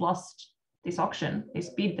 you've lost this auction,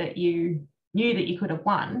 this bid that you knew that you could have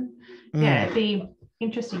won. It'd be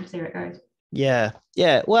interesting to see where it goes. Yeah.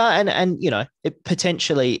 Well, and it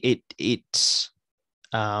potentially it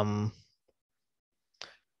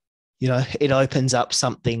opens up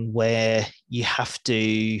something where you have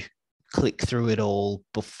to click through it all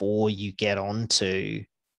before you get onto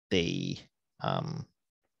the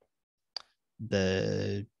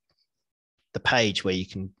page where you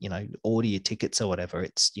can, order your tickets or whatever.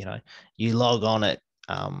 It's, you log on at,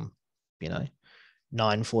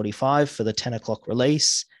 9:45 for the 10 o'clock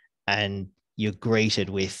release, and you're greeted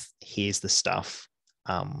with, here's the stuff.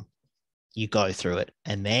 You go through it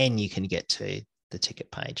and then you can get to the ticket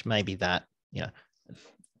page. Maybe that,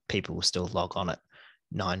 people will still log on at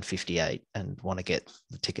 9:58 and want to get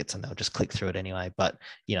the tickets and they'll just click through it anyway. But,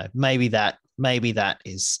 maybe that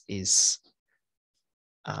is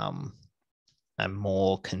a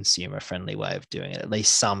more consumer friendly way of doing it. At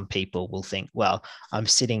least some people will think, well, I'm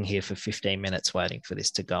sitting here for 15 minutes waiting for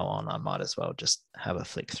this to go on. I might as well just have a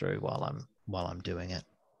flick through while I'm doing it.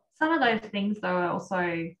 Some of those things though are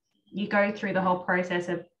also, you go through the whole process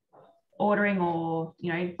of ordering or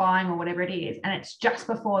buying or whatever it is, and it's just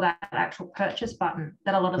before that actual purchase button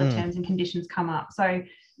that a lot of the terms and conditions come up. So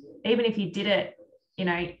even if you did it,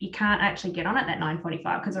 you can't actually get on at that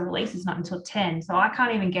 9:45 because the release is not until 10. So I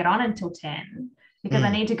can't even get on until 10 because I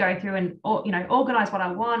need to go through and organize what I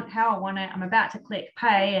want, how I want it. I'm about to click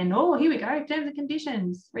pay and here we go, terms and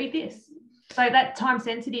conditions, read this. So that time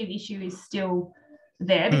sensitive issue is still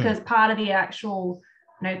there because part of the actual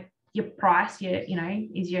your price,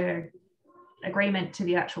 is your agreement to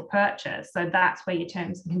the actual purchase. So that's where your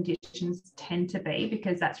terms and conditions tend to be,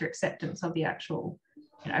 because that's your acceptance of the actual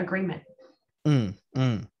agreement.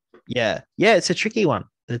 Yeah, it's a tricky one,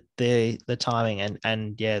 the timing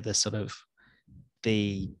and the sort of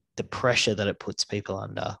the pressure that it puts people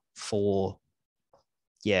under for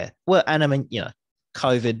well, and I mean,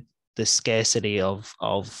 COVID, the scarcity of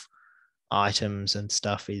items and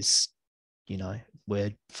stuff is,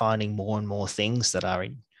 we're finding more and more things that are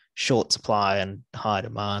in short supply and high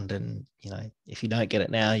demand, and if you don't get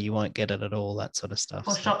it now, you won't get it at all, that sort of stuff.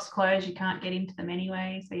 Or shops closed, you can't get into them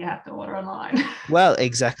anyway, so you have to order online. Well,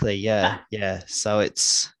 exactly. Yeah. So and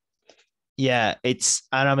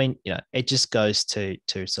I mean, it just goes to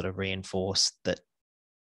sort of reinforce that,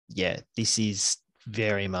 this is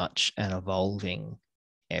very much an evolving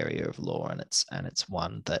area of law, and it's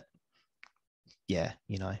one that,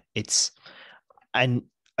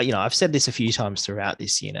 I've said this a few times throughout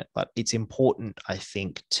this unit, but it's important, I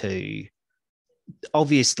think, to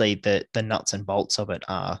obviously the nuts and bolts of it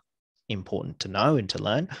are important to know and to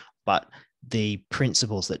learn, but the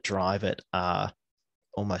principles that drive it are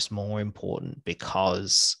almost more important,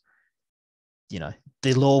 because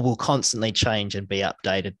the law will constantly change and be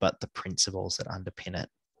updated, but the principles that underpin it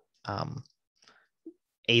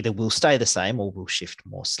either will stay the same or will shift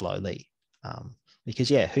more slowly, because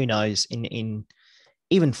who knows, in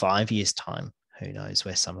even 5 years time, who knows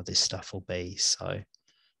where some of this stuff will be. So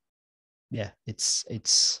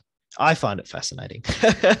it's I find it fascinating.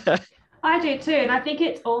 I do too, and I think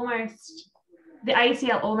it's almost, the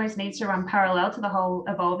ACL almost needs to run parallel to the whole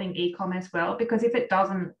evolving e-commerce world, because if it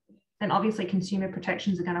doesn't, then obviously consumer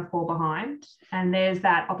protections are going to fall behind, and there's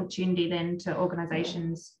that opportunity then to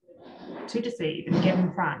organisations to deceive and get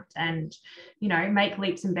in front and make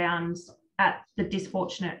leaps and bounds at the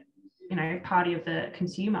disfortunate party of the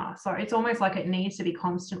consumer. So it's almost like it needs to be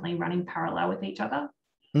constantly running parallel with each other.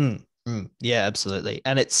 Yeah, absolutely.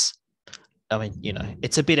 And it's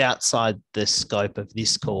a bit outside the scope of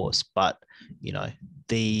this course, but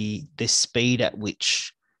the speed at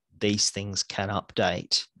which these things can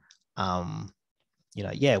update,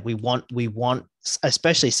 we want,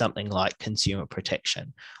 especially something like consumer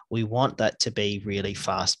protection, we want that to be really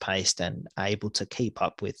fast paced and able to keep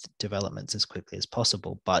up with developments as quickly as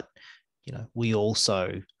possible. But we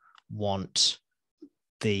also want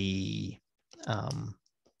the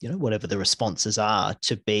whatever the responses are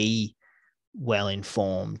to be well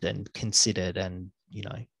informed and considered, and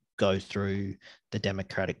go through the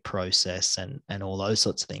democratic process and all those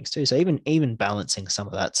sorts of things too. So even balancing some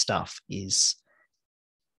of that stuff is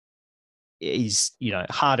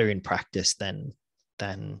harder in practice than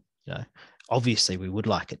obviously we would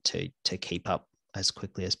like it to keep up as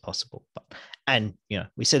quickly as possible. But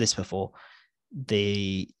we said this before,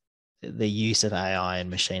 the use of AI and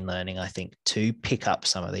machine learning, I think, to pick up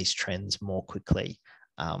some of these trends more quickly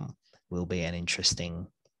will be an interesting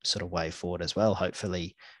sort of way forward as well.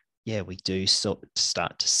 Hopefully, we do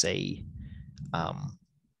start to see a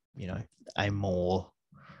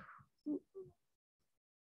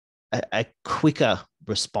quicker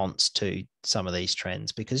response to some of these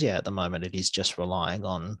trends, because at the moment it is just relying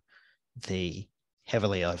on the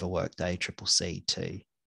heavily overworked ACCC to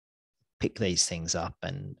pick these things up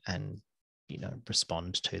and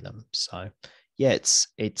respond to them. So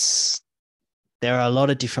it's there are a lot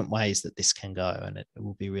of different ways that this can go, and it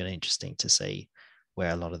will be really interesting to see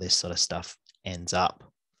where a lot of this sort of stuff ends up.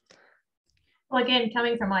 Well, again,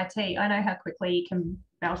 coming from IT, I know how quickly you can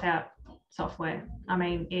belt out software. I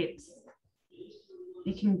mean,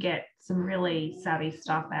 you can get some really savvy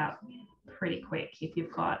stuff out pretty quick if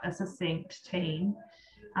you've got a succinct team.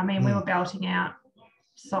 I mean, we were belting out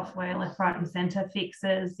software left, right, and center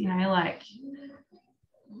fixes, like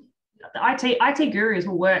the IT gurus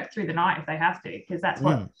will work through the night if they have to, because that's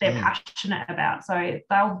what they're passionate about. So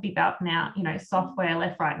they'll be belting out, software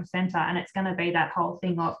left, right, and center, and it's going to be that whole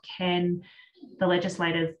thing of, can the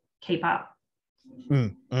legislators keep up?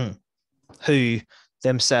 Who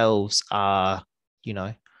themselves are,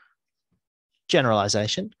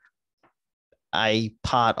 generalization, a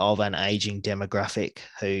part of an aging demographic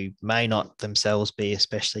who may not themselves be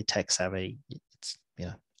especially tech savvy.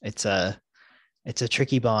 It's a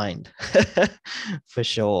tricky bind for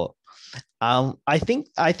sure. I think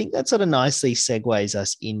that sort of nicely segues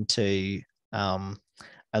us into a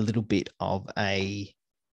little bit of a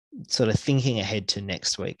sort of thinking ahead to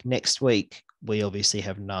next week. Next week, we obviously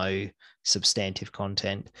have no substantive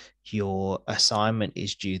content. Your assignment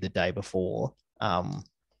is due the day before.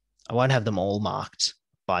 I won't have them all marked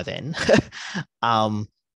by then,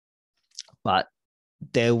 but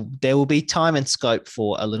there will be time and scope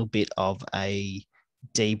for a little bit of a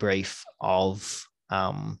debrief of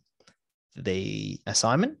the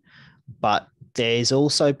assignment, but there's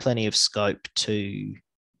also plenty of scope to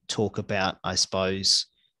talk about, I suppose,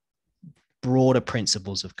 broader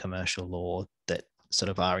principles of commercial law that sort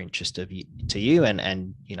of are interest to you,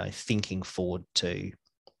 and thinking forward to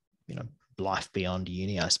life beyond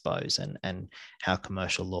uni, I suppose, and how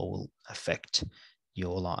commercial law will affect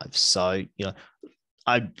your lives. So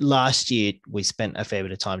last year we spent a fair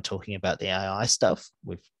bit of time talking about the AI stuff.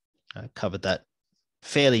 We've covered that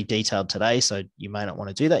fairly detailed today, so you may not want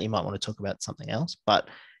to do that. You might want to talk about something else, but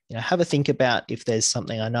have a think about if there's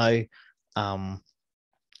something. I know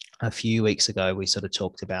a few weeks ago we sort of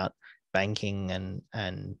talked about banking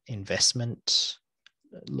and investment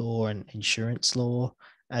law and insurance law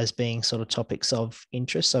as being sort of topics of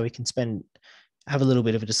interest, so we can have a little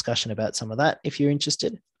bit of a discussion about some of that if you're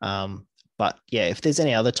interested. But yeah, if there's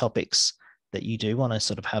any other topics that you do want to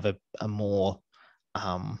sort of have a more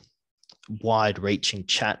wide-reaching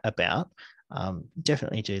chat about,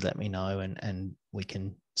 definitely do let me know, and we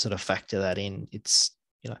can sort of factor that in. It's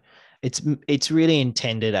really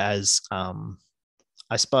intended as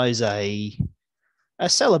I suppose a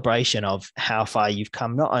celebration of how far you've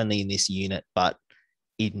come, not only in this unit but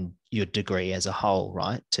in your degree as a whole,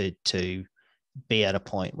 right? To be at a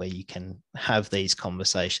point where you can have these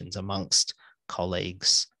conversations amongst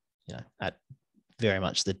colleagues, at very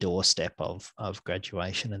much the doorstep of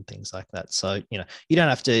graduation and things like that. So, you don't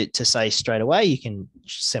have to say straight away. You can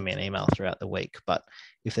send me an email throughout the week, but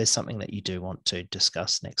if there's something that you do want to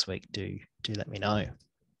discuss next week, do let me know.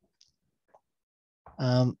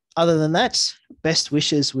 Other than that, best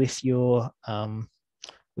wishes with your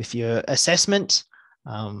assessment.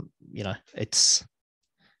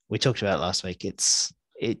 We talked about it last week. It's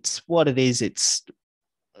what it is. It's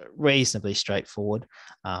reasonably straightforward,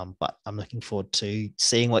 but I'm looking forward to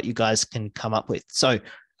seeing what you guys can come up with. So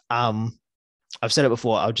I've said it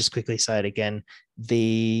before, I'll just quickly say it again.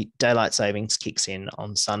 The daylight savings kicks in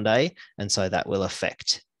on Sunday, and so that will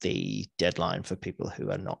affect the deadline for people who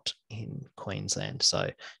are not in Queensland. So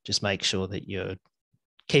just make sure that you're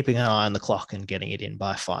keeping an eye on the clock and getting it in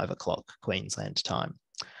by 5 o'clock Queensland time.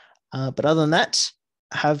 But other than that,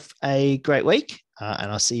 have a great week,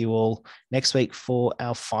 and I'll see you all next week for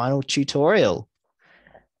our final tutorial.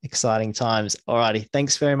 Exciting times. Alrighty,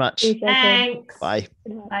 thanks very much. Thanks. Bye.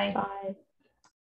 Bye. Bye.